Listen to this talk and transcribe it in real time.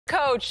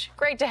Coach,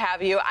 great to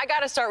have you. I got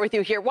to start with you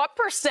here. What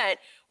percent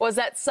was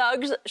that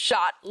Suggs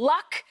shot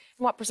luck,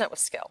 and what percent was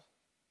skill?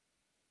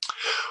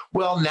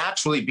 Well,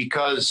 naturally,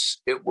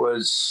 because it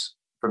was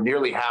from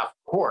nearly half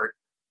court,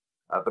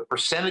 the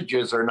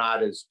percentages are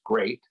not as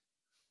great,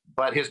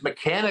 but his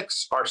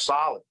mechanics are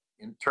solid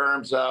in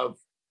terms of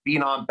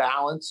being on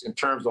balance, in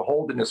terms of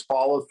holding his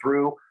follow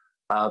through.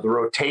 The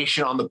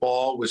rotation on the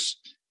ball was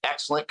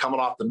excellent,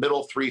 coming off the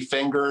middle three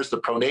fingers, the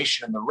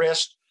pronation in the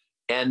wrist,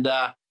 and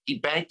he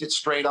banked it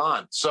straight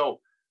on. So,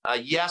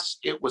 yes,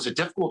 it was a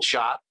difficult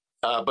shot,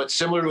 but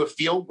similar to a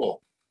field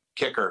goal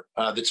kicker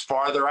that's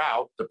farther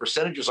out, the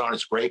percentages aren't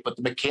as great, but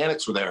the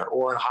mechanics were there.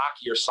 Or in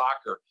hockey or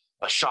soccer,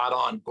 a shot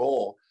on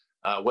goal,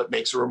 what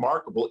makes it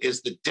remarkable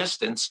is the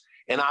distance,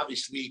 and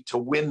obviously to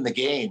win the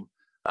game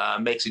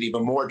makes it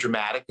even more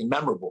dramatic and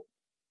memorable.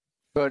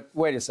 But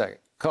wait a second,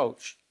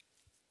 Coach,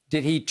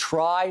 did he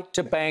try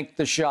to bank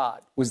the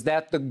shot? Was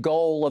that the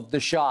goal of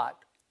the shot,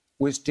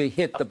 was to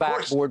hit the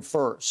backboard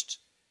first?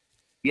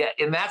 Yeah,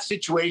 in that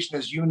situation,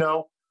 as you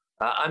know,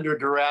 under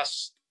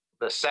duress,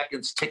 the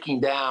seconds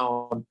ticking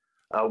down,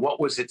 what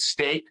was at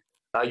stake?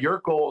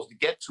 Your goal is to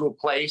get to a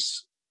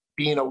place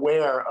being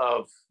aware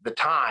of the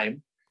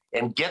time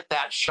and get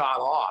that shot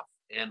off.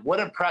 And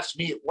what impressed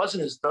me, it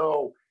wasn't as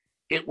though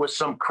it was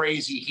some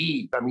crazy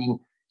heave. I mean,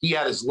 he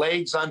had his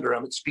legs under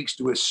him. It speaks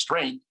to his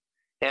strength.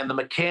 And the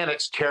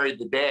mechanics carried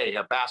the day.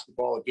 A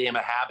basketball, a game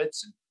of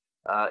habits.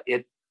 And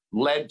it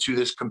led to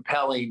this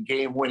compelling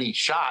game-winning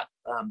shot.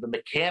 The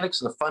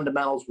mechanics and the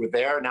fundamentals were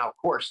there. Now, of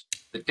course,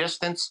 the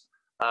distance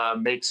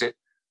makes it,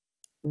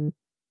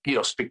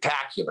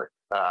 spectacular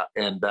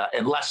and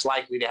less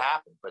likely to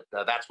happen. But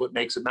that's what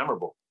makes it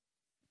memorable.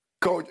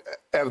 Coach,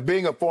 as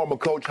being a former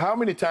coach, how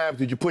many times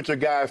did you put your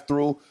guys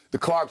through, the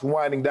clock's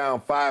winding down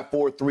 5,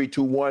 4, 3,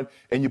 2, 1,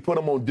 and you put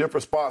them on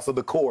different spots of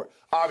the court?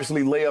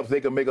 Obviously, layups,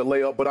 they can make a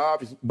layup,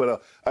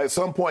 but at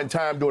some point in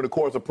time during the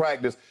course of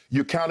practice,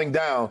 you're counting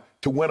down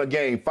to win a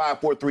game,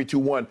 5, 4, 3, 2,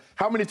 1.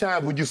 How many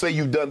times would you say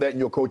you've done that in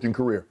your coaching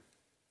career?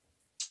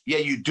 Yeah,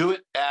 you do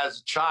it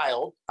as a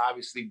child,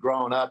 obviously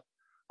growing up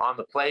on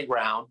the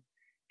playground,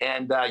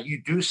 and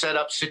you do set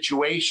up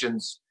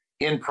situations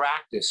in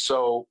practice,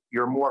 so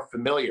you're more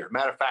familiar.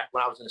 Matter of fact,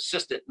 when I was an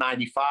assistant in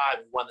 '95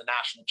 and won the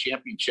national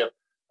championship,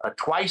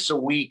 twice a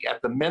week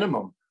at the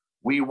minimum,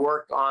 we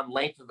worked on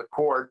length of the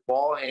court,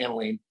 ball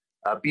handling,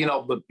 being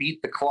able to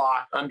beat the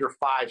clock under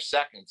 5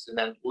 seconds, and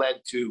then it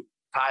led to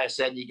Tyus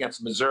Edney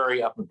against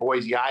Missouri up in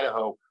Boise,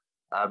 Idaho,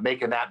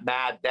 making that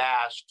mad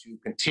dash to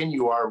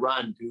continue our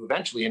run to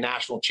eventually a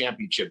national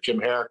championship.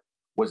 Jim Herrick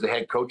was the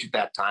head coach at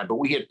that time, but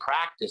we had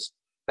practiced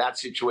that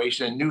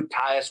situation and knew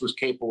Tyus was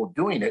capable of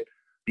doing it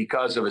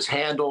because of his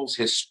handles,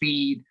 his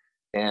speed,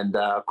 and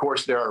of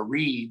course there are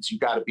reads. You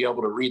got to be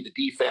able to read the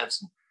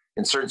defense.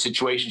 In certain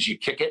situations, you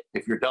kick it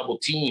if you're double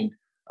teamed,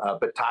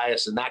 but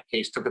Tyus in that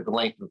case took it the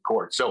length of the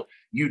court. So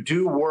you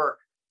do work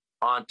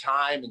on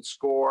time and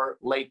score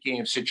late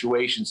game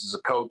situations as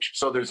a coach.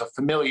 So there's a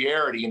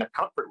familiarity and a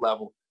comfort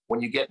level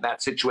when you get in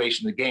that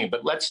situation in the game.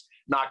 But let's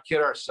not kid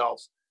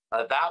ourselves.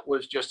 That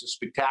was just a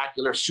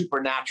spectacular,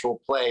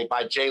 supernatural play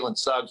by Jalen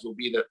Suggs, who will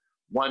be the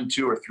 1,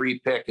 2, or 3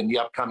 pick in the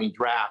upcoming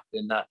draft.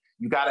 And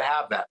you got to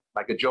have that,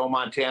 like a Joe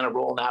Montana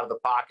rolling out of the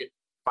pocket,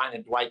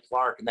 finding Dwight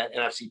Clark in that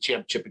NFC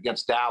championship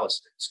against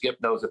Dallas. Skip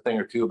knows a thing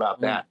or two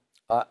about that.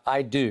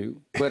 I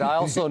do, but I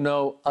also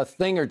know a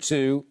thing or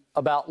two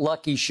about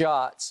lucky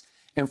shots.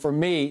 And for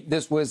me,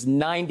 this was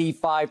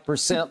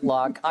 95%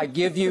 luck. I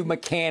give you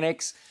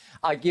mechanics.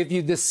 I give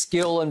you the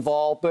skill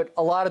involved, but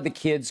a lot of the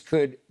kids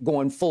could,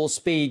 going full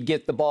speed,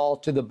 get the ball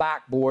to the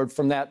backboard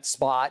from that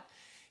spot.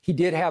 He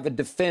did have a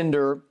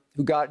defender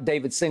who got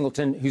David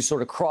Singleton, who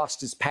sort of crossed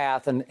his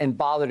path and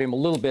bothered him a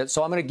little bit.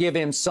 So I'm going to give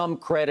him some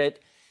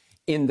credit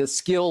in the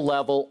skill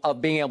level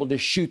of being able to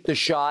shoot the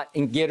shot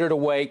and get it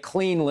away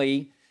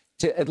cleanly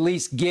to at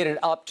least get it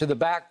up to the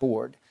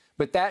backboard.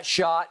 But that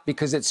shot,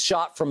 because it's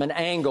shot from an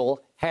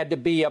angle, had to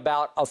be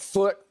about a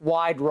foot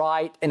wide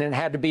right, and it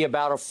had to be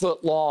about a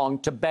foot long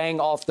to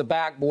bang off the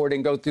backboard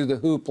and go through the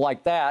hoop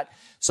like that.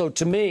 So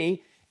to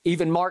me,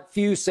 even Mark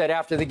Few said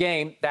after the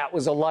game, that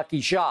was a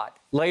lucky shot.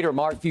 Later,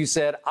 Mark Few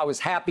said, I was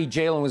happy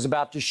Jalen was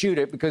about to shoot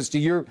it because to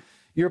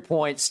your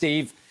point,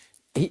 Steve,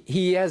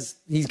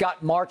 he's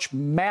got March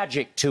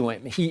magic to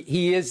him.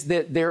 He is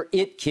their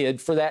it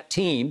kid for that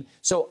team.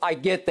 So I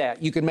get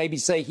that. You could maybe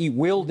say he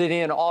willed it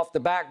in off the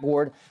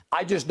backboard.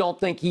 I just don't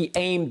think he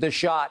aimed the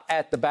shot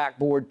at the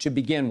backboard to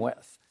begin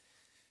with.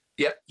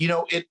 Yeah,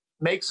 it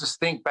makes us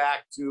think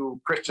back to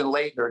Christian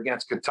Laettner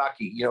against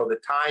Kentucky. The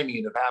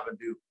timing of having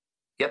to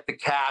get the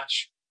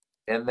catch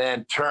and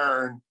then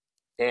turn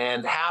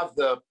and have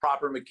the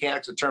proper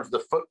mechanics in terms of the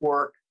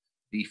footwork,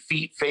 the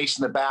feet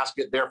facing the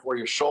basket, therefore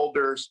your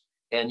shoulders,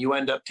 and you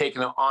end up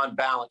taking an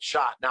on-balance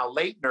shot. Now,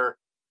 Laettner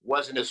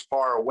wasn't as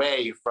far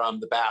away from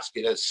the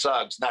basket as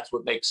Suggs, and that's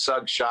what makes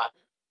Suggs' shot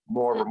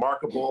more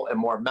remarkable and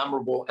more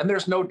memorable. And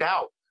there's no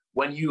doubt,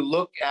 when you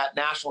look at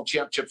national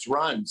championships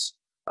runs,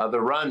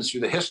 the runs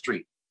through the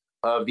history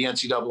of the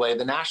NCAA,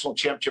 the national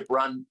championship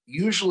run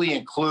usually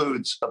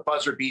includes a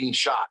buzzer-beating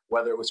shot,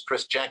 whether it was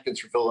Chris Jenkins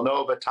for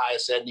Villanova,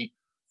 Tyus Edney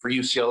for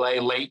UCLA,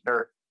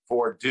 Leitner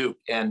for Duke.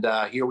 And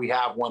here we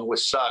have one with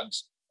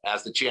Suggs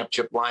as the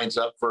championship lines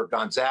up for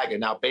Gonzaga.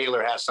 Now,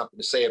 Baylor has something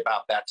to say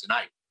about that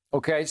tonight.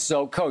 Okay,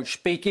 so, Coach,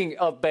 speaking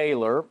of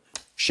Baylor,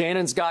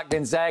 Shannon's got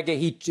Gonzaga.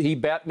 He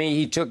bet me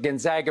he took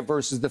Gonzaga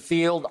versus the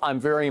field.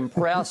 I'm very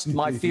impressed.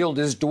 My field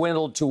has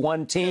dwindled to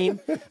one team.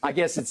 I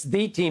guess it's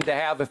the team to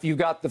have if you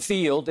got the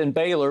field in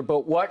Baylor.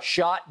 But what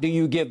shot do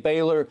you give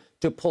Baylor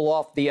to pull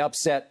off the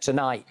upset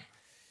tonight?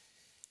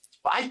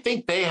 I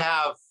think they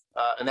have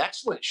an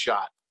excellent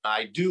shot.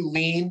 I do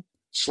lean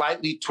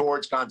slightly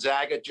towards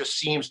Gonzaga. It just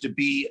seems to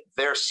be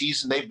their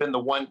season. They've been the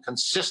one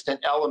consistent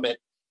element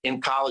in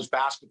college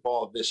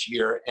basketball this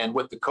year. And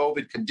with the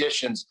COVID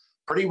conditions,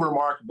 pretty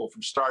remarkable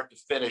from start to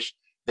finish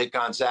that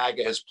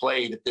Gonzaga has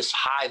played at this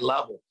high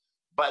level.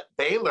 But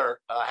Baylor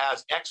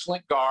has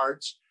excellent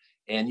guards,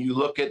 and you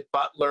look at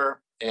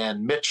Butler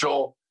and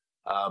Mitchell,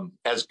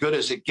 as good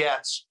as it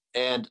gets,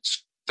 and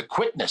the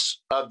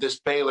quickness of this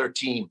Baylor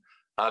team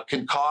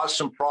can cause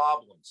some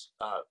problems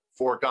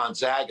for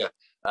Gonzaga.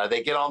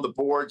 They get on the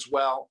boards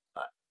well,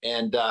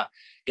 and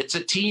it's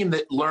a team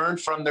that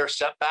learned from their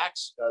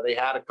setbacks. They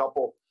had a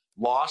couple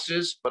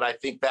losses, but I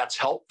think that's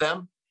helped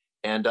them.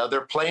 And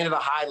they're playing at a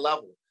high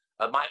level.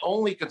 My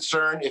only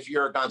concern, if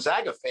you're a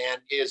Gonzaga fan,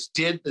 is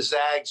did the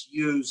Zags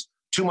use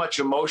too much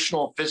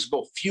emotional and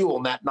physical fuel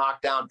in that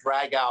knockdown,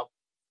 drag-out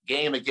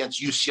game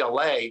against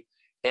UCLA?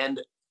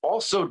 And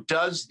also,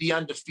 does the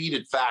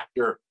undefeated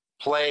factor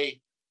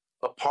play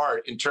a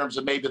part in terms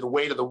of maybe the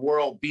weight of the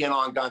world being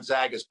on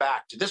Gonzaga's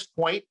back? To this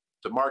point,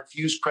 to Mark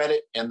Few's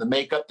credit and the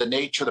makeup, the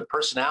nature, the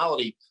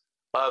personality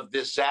of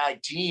this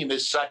Zag team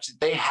is such that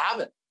they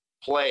haven't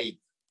played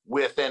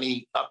with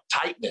any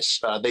uptightness.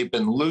 They've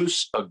been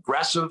loose,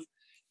 aggressive,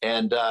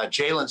 and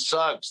Jalen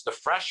Suggs, the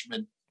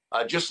freshman,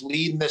 just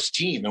leading this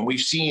team. And we've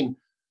seen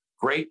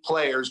great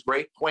players,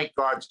 great point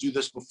guards do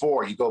this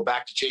before. You go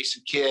back to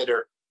Jason Kidd,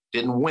 or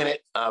didn't win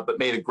it, but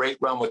made a great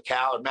run with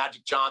Cal, or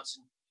Magic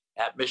Johnson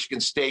at Michigan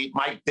State.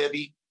 Mike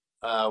Bibby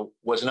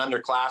was an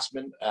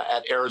underclassman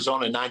at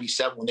Arizona in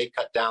 '97 when they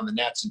cut down the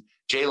nets. And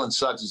Jalen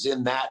Suggs is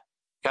in that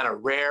kind of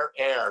rare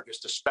air,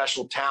 just a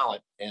special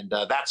talent. And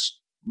that's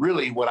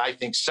really what I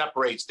think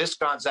separates this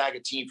Gonzaga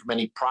team from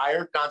any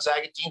prior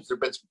Gonzaga teams. There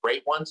have been some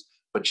great ones,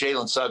 but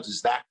Jalen Suggs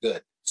is that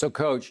good. So,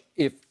 Coach,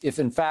 if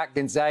in fact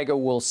Gonzaga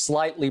will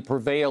slightly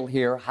prevail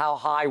here, how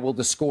high will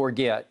the score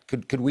get?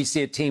 Could we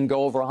see a team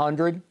go over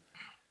 100?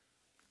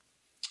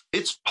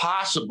 It's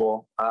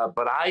possible,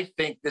 but I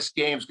think this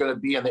game's going to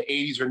be in the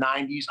 80s or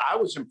 90s. I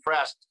was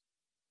impressed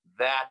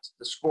that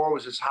the score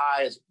was as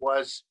high as it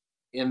was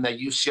in the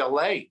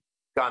UCLA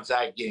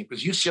Gonzaga game,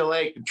 because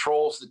UCLA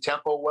controls the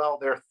tempo well.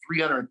 They're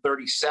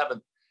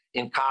 337th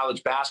in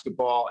college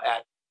basketball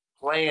at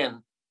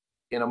playing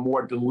in a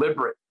more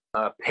deliberate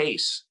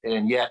pace,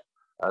 and yet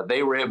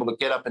they were able to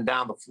get up and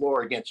down the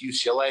floor against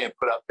UCLA and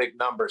put up big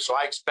numbers. So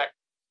I expect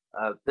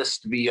this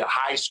to be a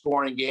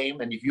high-scoring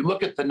game. And if you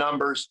look at the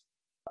numbers,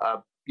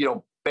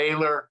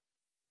 Baylor,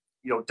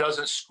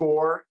 doesn't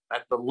score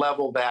at the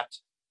level that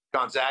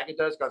Gonzaga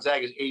does.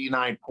 Gonzaga is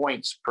 89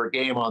 points per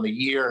game on the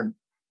year, and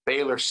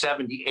Baylor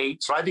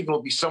 78. So I think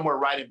it'll be somewhere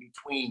right in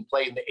between,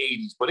 play in the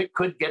 80s, but it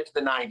could get to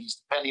the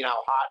 90s depending on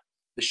how hot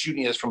the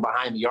shooting is from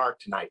behind the arc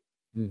tonight.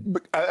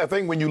 But I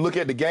think when you look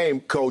at the game,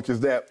 Coach,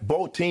 is that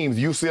both teams,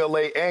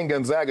 UCLA and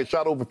Gonzaga,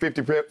 shot over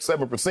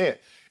 57%.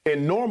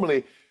 And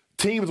normally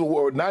teams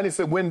were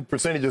 97 win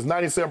percentage is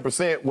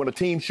 97% when a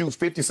team shoots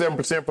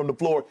 57% from the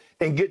floor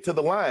and get to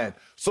the line.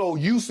 So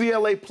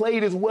UCLA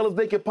played as well as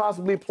they could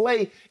possibly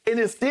play, and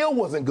it still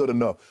wasn't good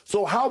enough.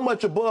 So how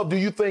much above do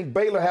you think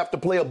Baylor have to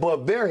play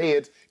above their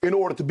heads in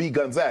order to beat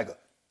Gonzaga?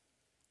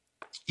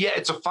 Yeah,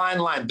 it's a fine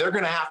line. They're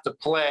going to have to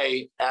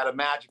play at a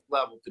magic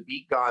level to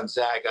beat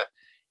Gonzaga,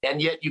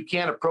 and yet you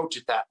can't approach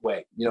it that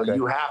way.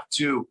 You have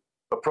to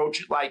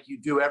approach it like you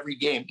do every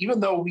game, even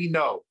though we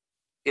know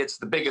it's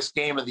the biggest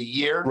game of the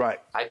year. Right.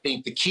 I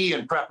think the key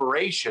in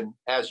preparation,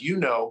 as you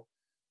know,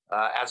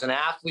 as an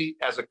athlete,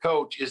 as a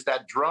coach, is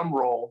that drum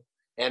roll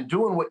and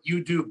doing what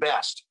you do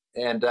best.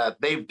 And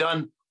they've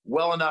done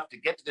well enough to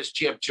get to this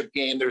championship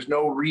game. There's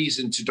no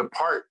reason to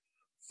depart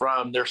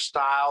from their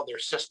style, their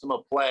system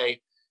of play.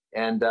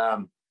 And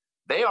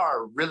they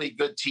are a really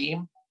good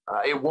team.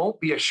 It won't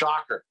be a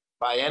shocker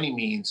by any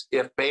means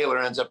if Baylor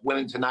ends up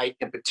winning tonight,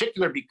 in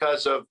particular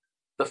because of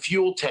the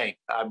fuel tank.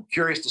 I'm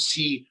curious to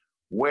see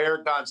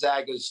where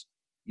Gonzaga's,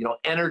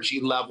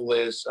 energy level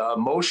is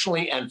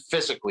emotionally and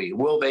physically.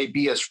 Will they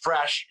be as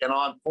fresh and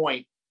on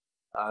point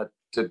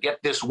to get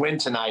this win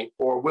tonight,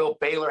 or will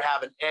Baylor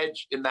have an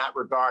edge in that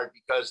regard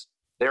because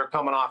they're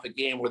coming off a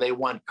game where they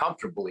won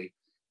comfortably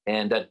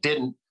and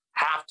didn't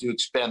have to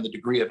expend the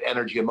degree of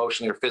energy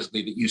emotionally or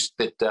physically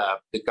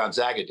that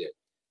Gonzaga did?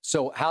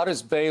 So how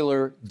does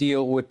Baylor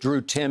deal with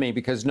Drew Timme,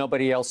 because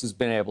nobody else has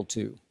been able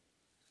to?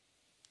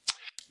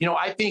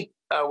 I think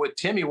with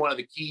Timme, one of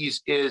the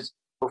keys is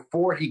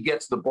before he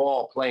gets the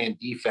ball playing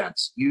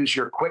defense, use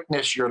your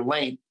quickness, your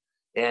length,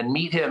 and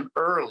meet him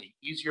early.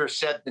 Easier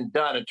said than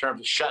done in terms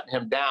of shutting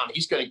him down.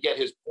 He's going to get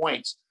his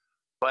points,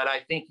 but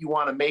I think you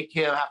want to make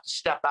him have to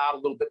step out a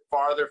little bit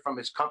farther from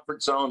his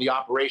comfort zone, the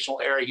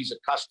operational area he's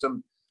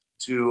accustomed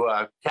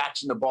to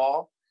catching the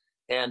ball,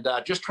 and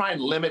just try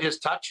and limit his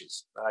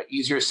touches.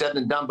 Easier said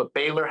than done, but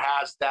Baylor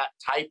has that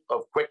type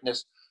of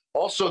quickness.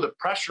 Also, the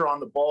pressure on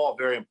the ball,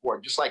 very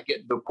important, just like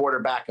getting the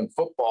quarterback in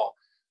football.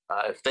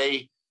 If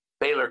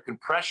Baylor can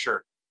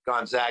pressure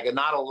Gonzaga,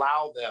 not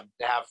allow them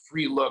to have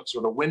free looks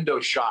or the window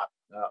shot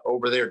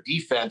over their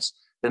defense,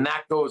 then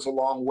that goes a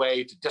long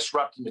way to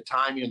disrupting the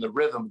timing and the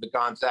rhythm of the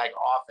Gonzaga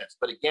offense.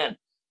 But again,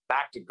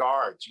 back to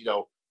guards,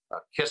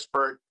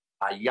 Kispert,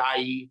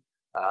 Ayayi,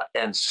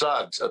 and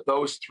Suggs.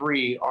 Those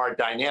three are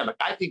dynamic.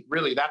 I think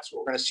really that's what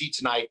we're going to see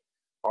tonight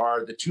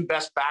are the two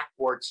best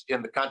backcourts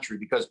in the country,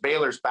 because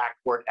Baylor's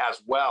backcourt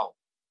as well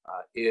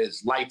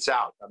is lights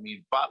out. I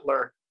mean,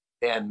 Butler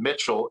and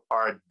Mitchell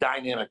are a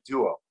dynamic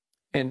duo.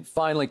 And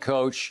finally,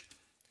 Coach,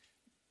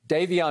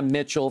 Davion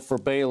Mitchell for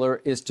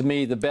Baylor is, to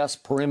me, the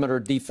best perimeter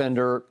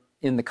defender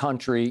in the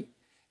country,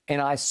 and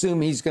I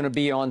assume he's going to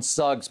be on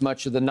Suggs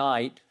much of the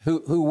night.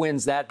 Who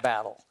wins that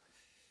battle?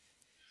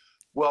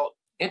 Well,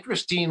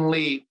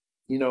 interestingly,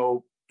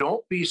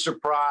 don't be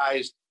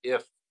surprised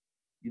if,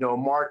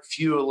 Mark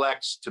Few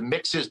elects to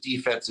mix his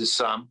defenses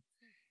some,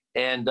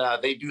 and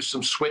they do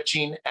some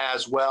switching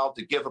as well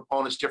to give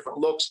opponents different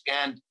looks,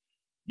 and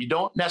you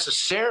don't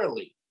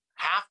necessarily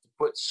have to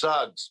put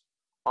Suggs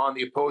on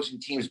the opposing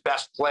team's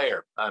best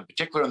player,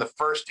 particularly in the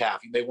first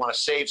half. You may want to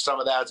save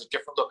some of that as a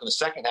different look in the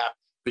second half,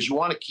 because you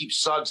want to keep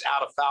Suggs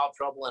out of foul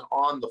trouble and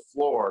on the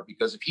floor,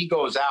 because if he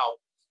goes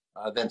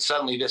out, then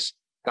suddenly this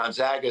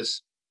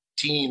Gonzaga's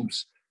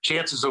team's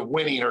chances of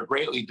winning are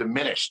greatly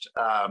diminished.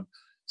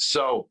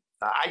 So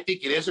I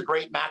think it is a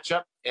great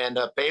matchup, and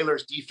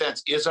Baylor's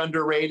defense is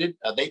underrated.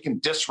 They can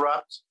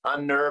disrupt,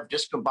 unnerve,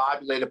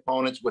 discombobulate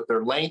opponents with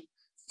their length,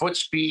 foot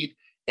speed,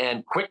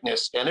 and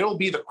quickness, and it'll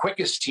be the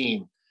quickest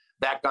team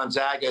that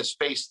Gonzaga has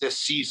faced this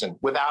season,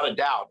 without a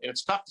doubt. And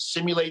it's tough to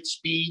simulate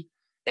speed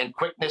and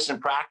quickness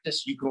in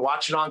practice. You can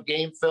watch it on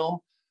game film,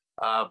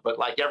 but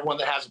like everyone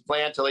that has a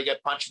plan until they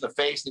get punched in the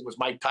face, I think it was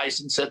Mike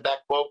Tyson said that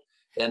quote,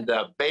 and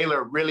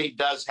Baylor really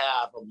does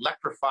have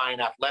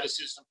electrifying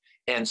athleticism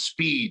and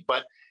speed.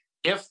 But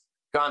if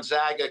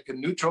Gonzaga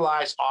can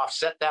neutralize,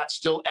 offset that,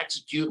 still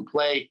execute and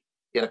play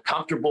in a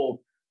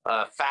comfortable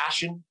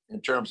fashion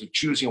in terms of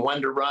choosing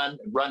when to run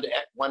and when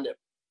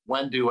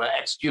to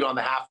execute on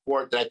the half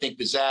court, then I think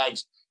the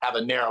Zags have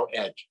a narrow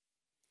edge.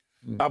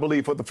 I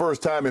believe for the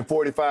first time in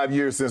 45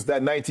 years since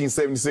that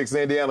 1976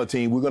 Indiana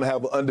team, we're going to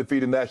have an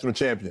undefeated national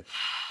champion.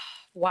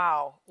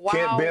 Wow.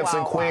 Kent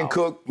Benson, Quinn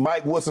Cook,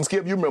 Mike Wilson.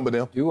 Skip, you remember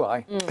them. Do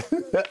I?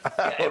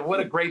 And what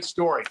a great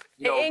story.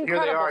 Here they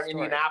are in story.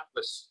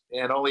 Indianapolis,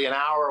 and only an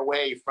hour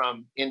away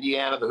from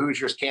Indiana, the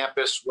Hoosiers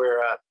campus,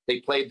 where they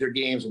played their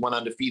games and went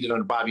undefeated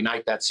under Bobby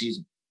Knight that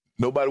season.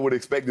 Nobody would have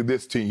expected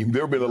this team.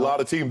 There have been a lot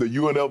of teams, the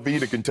UNLV,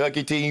 the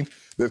Kentucky teams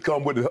that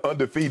come with the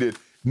undefeated.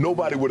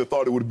 Nobody would have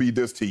thought it would be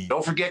this team.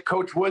 Don't forget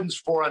Coach Wooden's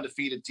 4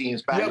 undefeated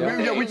teams back in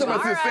the day. We talking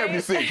about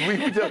since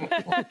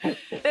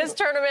 76. This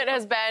tournament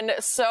has been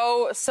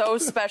so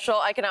special.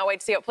 I cannot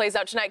wait to see how it plays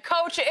out tonight.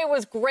 Coach, it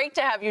was great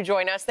to have you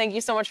join us. Thank you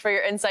so much for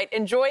your insight.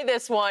 Enjoy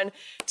this one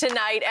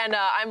tonight, and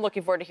I'm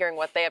looking forward to hearing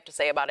what they have to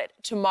say about it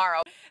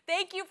tomorrow.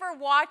 Thank you for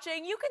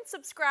watching. You can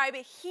subscribe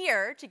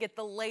here to get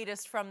the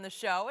latest from the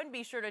show, and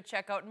be sure to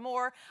check out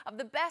more of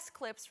the best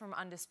clips from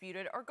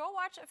Undisputed, or go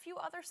watch a few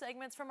other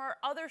segments from our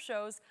other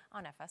shows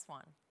on FS1.